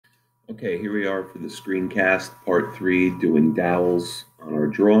Okay, here we are for the screencast, part 3, doing dowels on our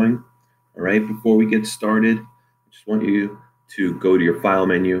drawing. All right, before we get started, I just want you to go to your file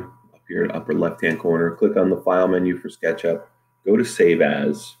menu up here in the upper left-hand corner, click on the file menu for Sketchup, go to Save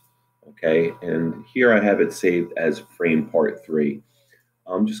As, okay, and here I have it saved as frame part 3.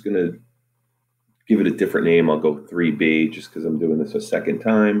 I'm just going to give it a different name. I'll go 3B just because I'm doing this a second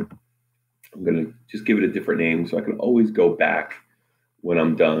time. I'm going to just give it a different name so I can always go back when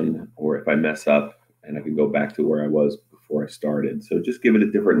I'm done, or if I mess up, and I can go back to where I was before I started. So just give it a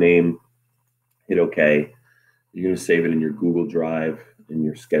different name, hit OK. You're going to save it in your Google Drive in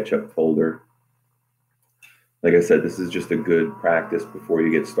your SketchUp folder. Like I said, this is just a good practice before you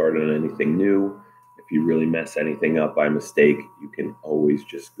get started on anything new. If you really mess anything up by mistake, you can always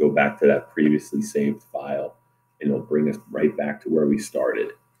just go back to that previously saved file, and it'll bring us right back to where we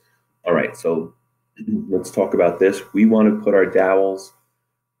started. All right, so let's talk about this. We want to put our dowels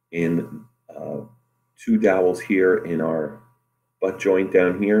in 2 dowels here in our butt joint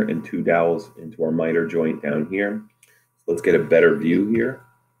down here and 2 dowels into our miter joint down here. So let's get a better view here,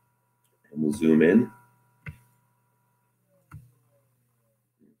 and we'll zoom in.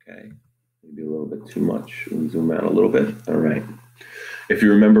 Okay, maybe a little bit too much. We'll zoom out a little bit. All right. If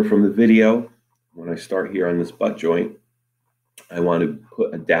you remember from the video, when I start here on this butt joint, I want to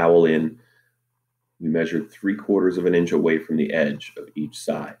put a dowel in. We measured 3/4 of an inch away from the edge of each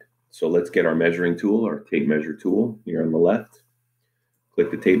side. So let's get our measuring tool, our tape measure tool here on the left. Click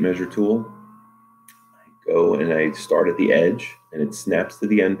the tape measure tool. I go and I start at the edge, and it snaps to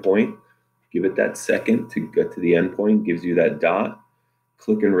the end point. Give it that second to get to the end point, gives you that dot.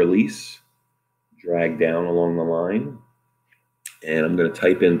 Click and release, drag down along the line, and I'm going to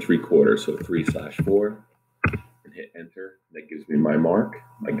type in 3/4, so 3/4, and hit enter. That gives me my mark,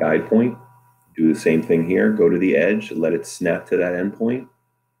 my guide point. Do the same thing here. Go to the edge, let it snap to that end point.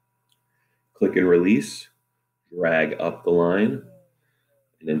 Click and release, drag up the line,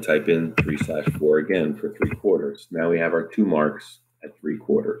 and then type in 3/4 again for 3/4. Now we have our 2 marks at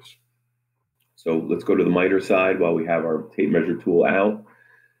 3/4. So let's go to the miter side while we have our tape measure tool out.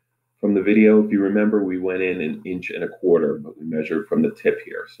 From the video, if you remember, we went in 1 1/4 inch, but we measured from the tip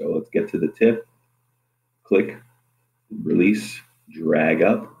here. So let's get to the tip, click, release, drag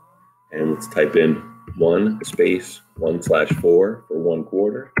up, and let's type in 1 space 1/4 for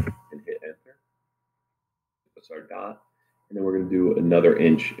 1/4 and hit enter. That's our dot. And then we're going to do another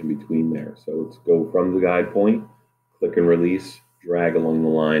inch in between there. So let's go from the guide point, click and release, drag along the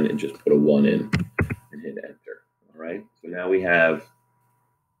line, and just put a 1 in and hit enter. All right. So now we have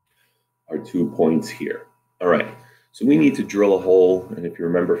our 2 points here. All right. So we need to drill a hole. And if you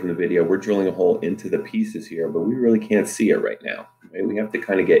remember from the video, we're drilling a hole into the pieces here, but we really can't see it right now. Right? We have to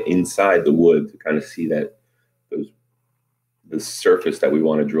kind of get inside the wood to kind of see that the surface that we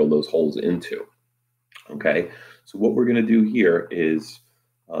want to drill those holes into. Okay. So what we're going to do here is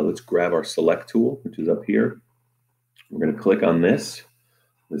let's grab our select tool, which is up here. We're going to click on this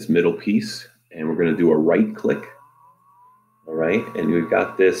middle piece, and we're going to do a right click. All right. And we've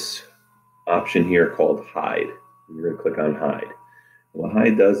got this option here called hide. We're going to click on hide. And what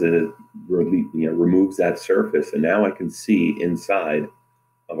hide does is it removes that surface, and now I can see inside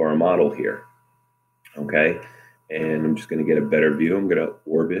of our model here. Okay. And I'm just going to get a better view. I'm going to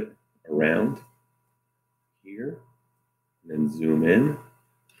orbit around here, and then zoom in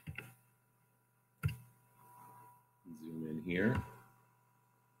here.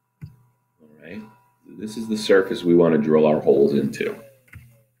 All right, this is the surface we want to drill our holes into.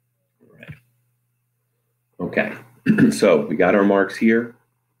 All right. Okay, so we got our marks here.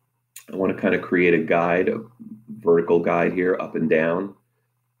 I want to kind of create a guide, a vertical guide here, up and down,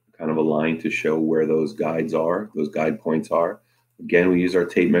 kind of a line to show where those guides are, those guide points are. Again, we use our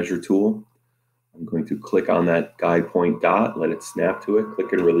tape measure tool. I'm going to click on that guide point dot, let it snap to it,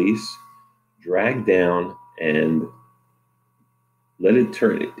 click and release, drag down, and let it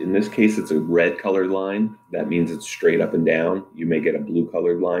turn. In this case, it's a red colored line. That means it's straight up and down. You may get a blue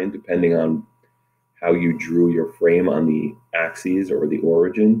colored line depending on how you drew your frame on the axes or the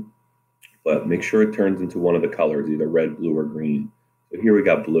origin. But make sure it turns into one of the colors, either red, blue, or green. So here we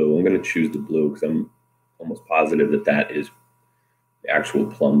got blue. I'm going to choose the blue because I'm almost positive that that is the actual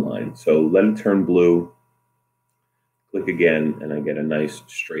plumb line. So let it turn blue, click again, and I get a nice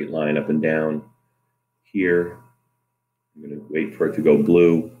straight line up and down. Here, I'm going to wait for it to go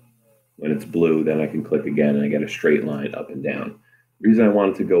blue. When it's blue, then I can click again, and I get a straight line up and down. The reason I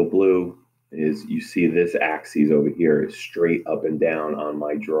want it to go blue is you see this axis over here is straight up and down on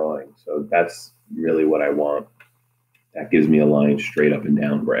my drawing. So that's really what I want. That gives me a line straight up and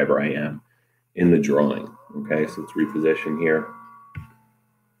down wherever I am in the drawing. Okay, so let's reposition here.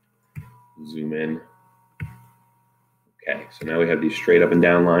 zoom in. Okay, so now we have these straight up and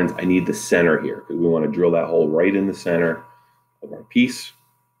down lines. I need the center here because we want to drill that hole right in the center of our piece.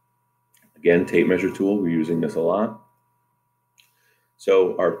 Again, tape measure tool, we're using this a lot.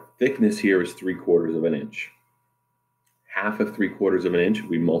 So our thickness here is 3/4 of an inch. Half of 3/4 of an inch, if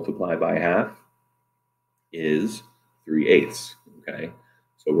we multiply by half, is 3/8. Okay,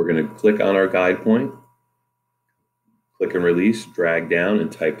 so we're going to click on our guide point, click and release, drag down,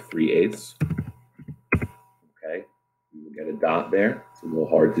 and type 3/8. Okay, you will get a dot there. It's a little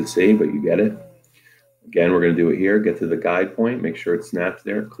hard to see, but you get it. Again, we're going to do it here. Get to the guide point, make sure it snaps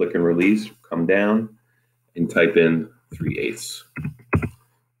there, click and release, come down, and type in 3/8.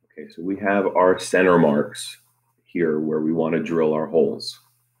 Okay, so we have our center marks here where we want to drill our holes.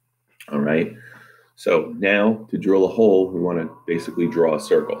 All right, so now to drill a hole, we want to basically draw a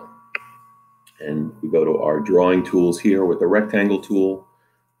circle. And we go to our drawing tools here with the rectangle tool,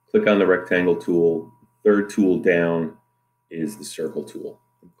 click on the rectangle tool, third tool down is the circle tool.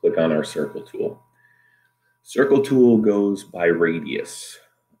 Click on our circle tool. Circle tool goes by radius.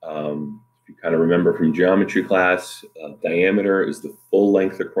 If you kind of remember from geometry class, diameter is the full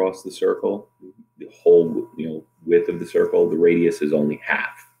length across the circle, the whole width of the circle. The radius is only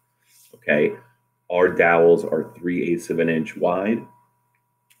half. Okay, our dowels are 3/8 of an inch wide,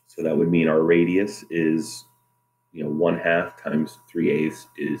 so that would mean our radius is 1/2 times 3/8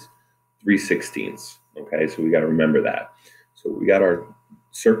 is 3/16. Okay, so we got to remember that. So we got our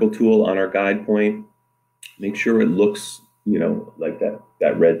circle tool on our guide point. Make sure it looks like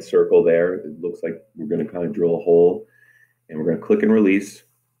that red circle there. It looks like we're going to kind of drill a hole, and we're going to click and release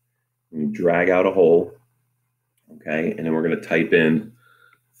and drag out a hole. Okay, and then we're going to type in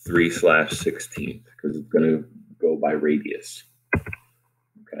 3/16 because it's going to go by radius.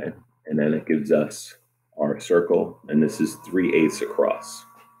 Okay, and then it gives us our circle, and this is 3/8 across.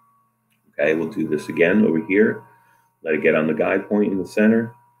 Okay, we'll do this again over here. Let it get on the guide point in the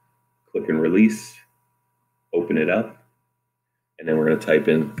center. Click and release. Open it up. And then we're going to type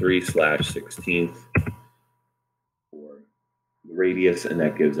in 3/16 for the radius, and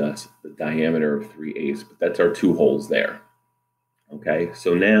that gives us the diameter of 3/8. But that's our two holes there. Okay,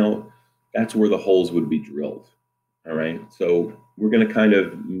 so now that's where the holes would be drilled. All right, so we're going to kind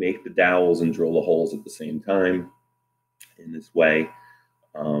of make the dowels and drill the holes at the same time in this way.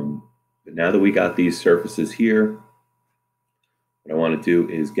 But now that we got these surfaces here, what I want to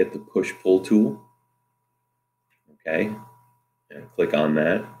do is get the push-pull tool. Okay, and click on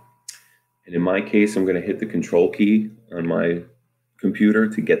that. And in my case, I'm going to hit the control key on my computer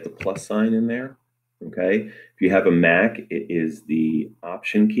to get the plus sign in there. Okay, if you have a Mac, it is the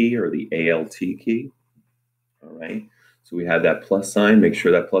Option key or the Alt key. All right, so we have that plus sign. Make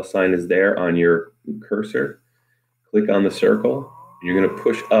sure that plus sign is there on your cursor. Click on the circle. And you're going to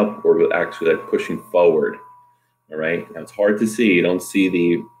push up, or actually like pushing forward. All right, now it's hard to see. You don't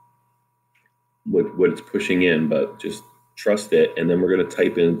see what it's pushing in, but just trust it. And then we're going to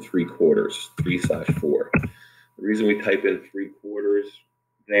type in 3/4, 3/4. The reason we type in 3/4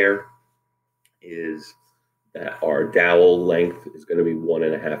 there is that our dowel length is going to be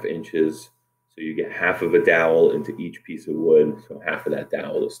 1.5 inches. So you get half of a dowel into each piece of wood. So half of that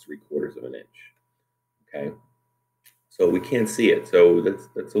dowel is 3/4 of an inch. Okay. So we can't see it. So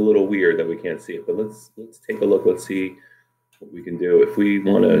that's a little weird that we can't see it. But let's take a look. Let's see what we can do. If we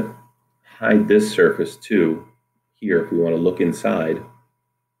want to hide this surface too, here, if we want to look inside,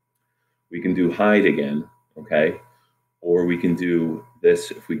 we can do hide again, okay? Or we can do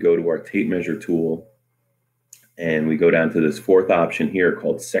this if we go to our tape measure tool and we go down to this fourth option here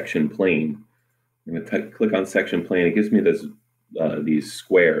called section plane. I'm going to click on section plane. It gives me this these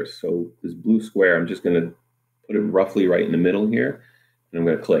squares. So this blue square, I'm just going to put it roughly right in the middle here, and I'm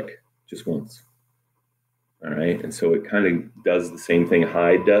going to click just once. All right, and so it kind of does the same thing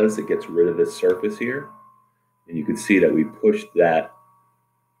hide does. It gets rid of this surface here, and you can see that we pushed that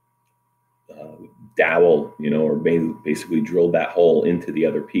dowel, or basically drilled that hole into the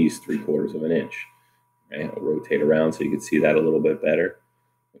other piece 3/4 of an inch. Okay, I'll rotate around so you can see that a little bit better.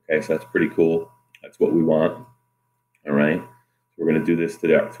 Okay, so that's pretty cool. That's what we want. All right, so we're going to do this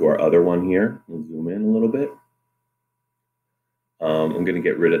to our other one here. We'll zoom in a little bit. I'm going to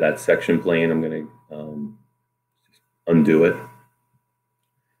get rid of that section plane. I'm going to undo it.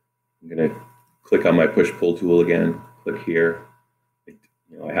 I'm going to click on my push-pull tool again. Click here.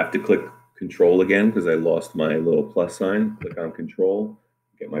 I have to click Control again because I lost my little plus sign. Click on Control,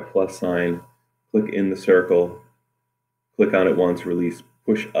 get my plus sign, click in the circle, click on it once, release,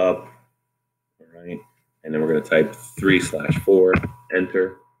 push up. All right, and then we're going to type 3/4,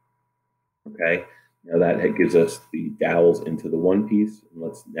 enter. Okay, Now that gives us the dowels into the one piece.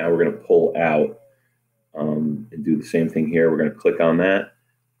 Now we're going to pull out and do the same thing here. We're going to click on that,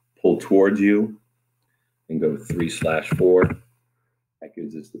 pull towards you, and go 3/4. That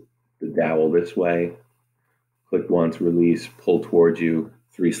gives us the dowel this way. Click once, release, pull towards you,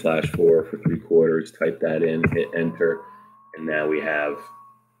 3/4 for 3/4. Type that in, hit enter, and now we have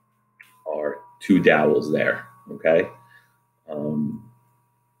our two dowels there. Okay.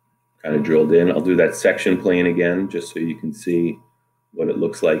 Kind of drilled in. I'll do that section plane again just so you can see what it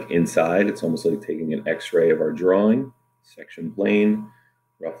looks like inside. It's almost like taking an x-ray of our drawing. Section plane,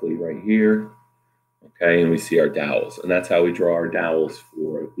 roughly right here. Okay, and we see our dowels. And that's how we draw our dowels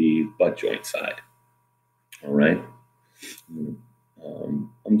for the butt joint side. All right.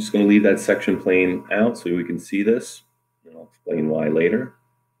 I'm just going to leave that section plane out so we can see this. And I'll explain why later.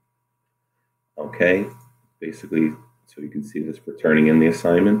 Okay, basically, so you can see this for turning in the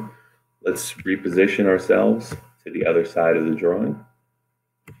assignment. Let's reposition ourselves to the other side of the drawing.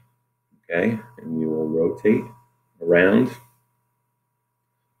 Okay, and we will rotate around.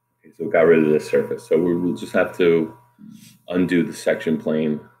 Okay, so we got rid of this surface. So we'll just have to undo the section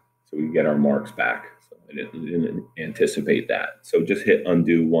plane so we can get our marks back. So I didn't anticipate that. So just hit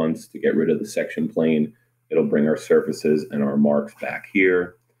undo once to get rid of the section plane. It'll bring our surfaces and our marks back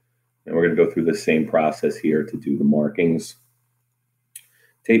here. And we're going to go through the same process here to do the markings.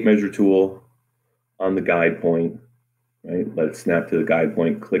 Tape measure tool on the guide point, right? Let it snap to the guide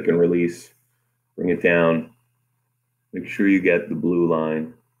point, click and release, bring it down. Make sure you get the blue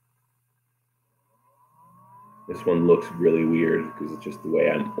line. This one looks really weird because it's just the way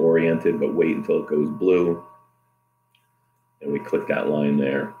I'm oriented, but wait until it goes blue. And we click that line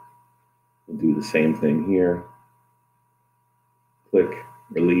there. We'll do the same thing here. Click,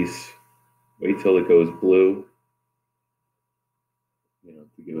 release, wait till it goes blue,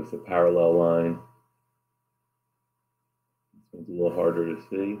 to give us a parallel line. This one's a little harder to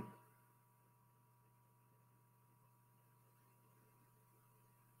see.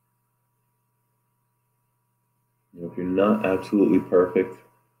 If you're not absolutely perfect,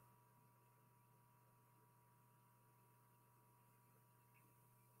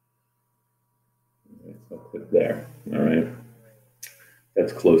 so I'll click there. All right,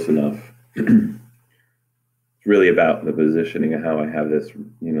 that's close enough. It's really about the positioning of how I have this.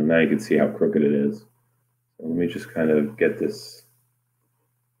 Now you can see how crooked it is. So let me just kind of get this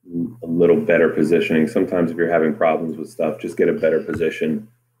a little better positioning. Sometimes if you're having problems with stuff, just get a better position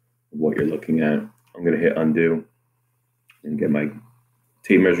of what you're looking at. I'm going to hit undo and get my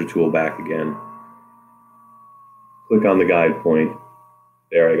tape measure tool back again. Click on the guide point.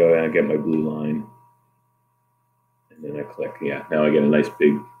 There I go, and I get my blue line. And then I click, now I get a nice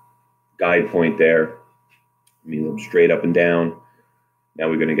big guide point there. It means I'm straight up and down. Now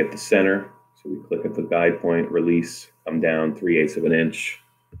we're going to get the center. So we click at the guide point, release, come down 3/8 of an inch,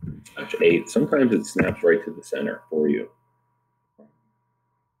 /8. Sometimes it snaps right to the center for you.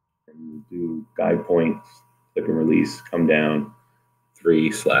 And you do guide points, click and release, come down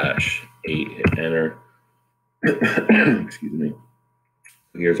 3/8, hit enter. Excuse me.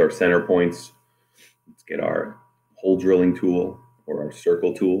 Here's our center points. Let's get our hole drilling tool or our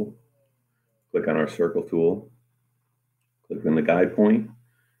circle tool. Click on our circle tool. Click on the guide point.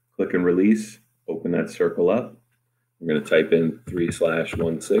 Click and release. Open that circle up. I'm going to type in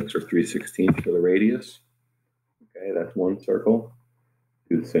 3/16 or 3/16 for the radius. Okay, that's one circle.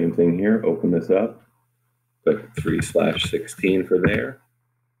 Do the same thing here. Open this up. Click 3/16 for there.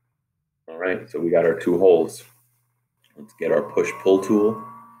 All right, so we got our two holes. Let's get our push-pull tool.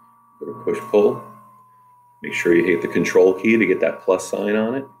 Go to push-pull. Make sure you hit the control key to get that plus sign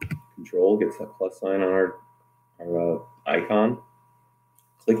on it. Control gets that plus sign on our icon.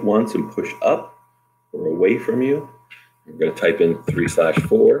 Click once and push up or away from you. We're going to type in 3/4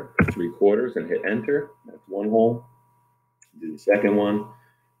 for 3/4 and hit enter. That's one hole. Do the second one.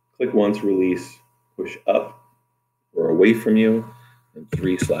 Click once, release, push up or away from you, and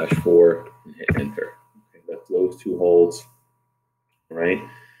 3/4 and hit enter. Okay, that's those two holes. All right.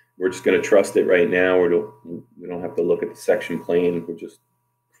 We're just going to trust it right now. We don't have to look at the section plane. We'll just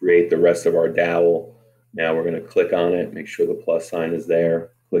create the rest of our dowel. Now we're going to click on it, make sure the plus sign is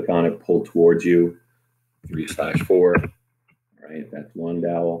there. Click on it, pull towards you, 3/4. All right, that's one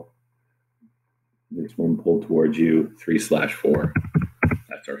dowel. This one pull towards you, 3/4.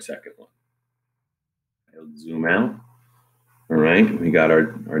 That's our second one. I'll zoom out. All right, we got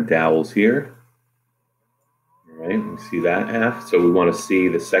our dowels here. All right, we see that half. So we want to see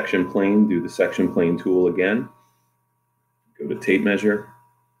the section plane. Do the section plane tool again. Go to tape measure.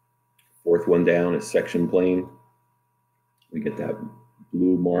 Fourth one down is section plane. We get that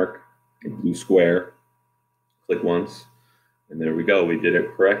blue mark blue square, click once, and there we go. We did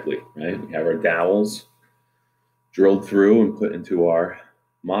it correctly, right? We have our dowels drilled through and put into our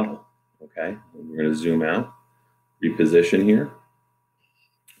model, okay? And we're gonna zoom out, reposition here.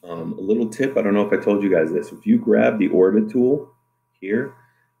 A little tip, I don't know if I told you guys this. If you grab the orbit tool here,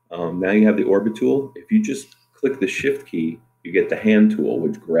 now you have the orbit tool. If you just click the shift key, you get the hand tool,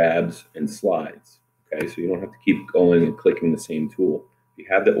 which grabs and slides. Okay, so you don't have to keep going and clicking the same tool. If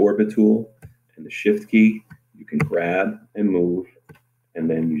you have the orbit tool and the shift key, you can grab and move, and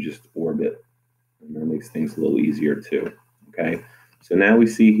then you just orbit. And that makes things a little easier too. Okay, so now we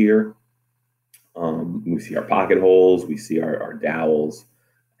see here, we see our pocket holes, we see our dowels,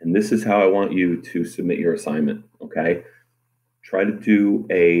 and this is how I want you to submit your assignment. Okay, try to do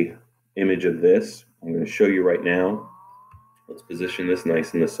a image of this. I'm going to show you right now. Let's position this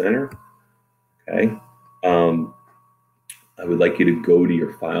nice in the center. Okay. I would like you to go to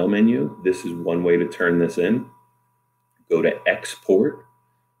your file menu. This is one way to turn this in. Go to export.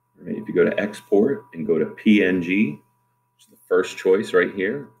 Right? If you go to export and go to PNG, which is the first choice right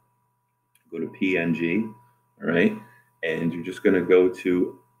here, go to PNG. All right. And you're just going to go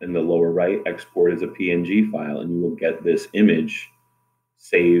to, in the lower right, export as a PNG file, and you will get this image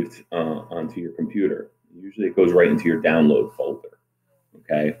saved onto your computer. Usually it goes right into your download folder.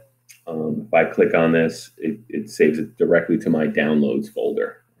 Okay. If I click on this, it saves it directly to my downloads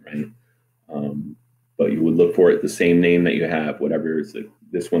folder, right? But you would look for it the same name that you have, whatever it's like.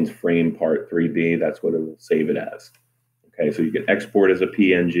 This one's frame part 3B, that's what it will save it as. Okay, so you can export as a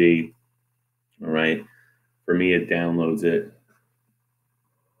PNG, all right? For me, it downloads it.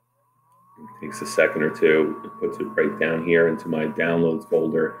 It takes a second or two. It puts it right down here into my downloads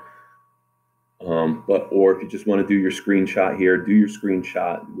folder. Or if you just want to do your screenshot here, do your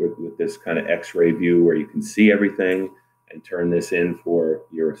screenshot with this kind of X-ray view where you can see everything and turn this in for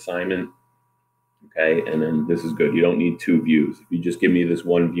your assignment. Okay, and then this is good. You don't need two views. If you just give me this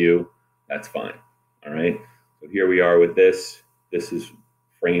one view, that's fine. All right, so here we are with this. This is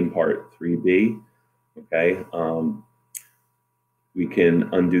frame part 3B. Okay, we can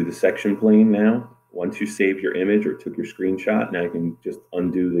undo the section plane now. Once you save your image or took your screenshot, now you can just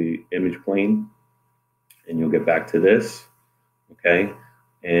undo the image plane and you'll get back to this, okay?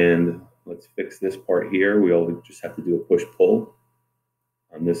 And let's fix this part here. We all just have to do a push-pull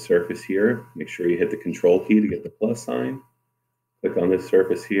on this surface here. Make sure you hit the control key to get the plus sign. Click on this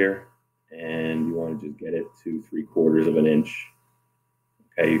surface here, and you want to just get it to 3/4 of an inch.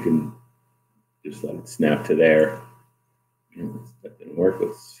 Okay, you can just let it snap to there. That didn't work.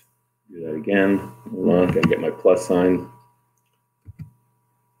 Let's do that again. Hold on, gotta get my plus sign.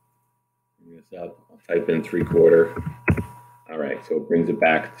 Bring this up. I'll type in 3/4. All right, so it brings it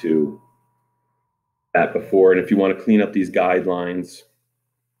back to that before. And if you want to clean up these guidelines,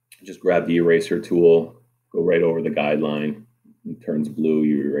 just grab the eraser tool, go right over the guideline. It turns blue,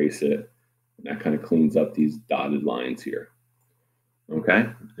 you erase it. And that kind of cleans up these dotted lines here. Okay,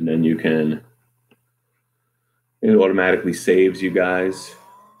 and then you can, it automatically saves you guys.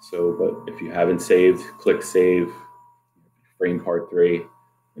 So, but if you haven't saved, click save, frame part 3,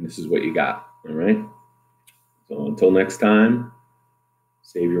 and this is what you got. All right. So until next time,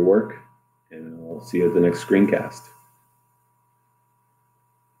 save your work, and I'll see you at the next screencast.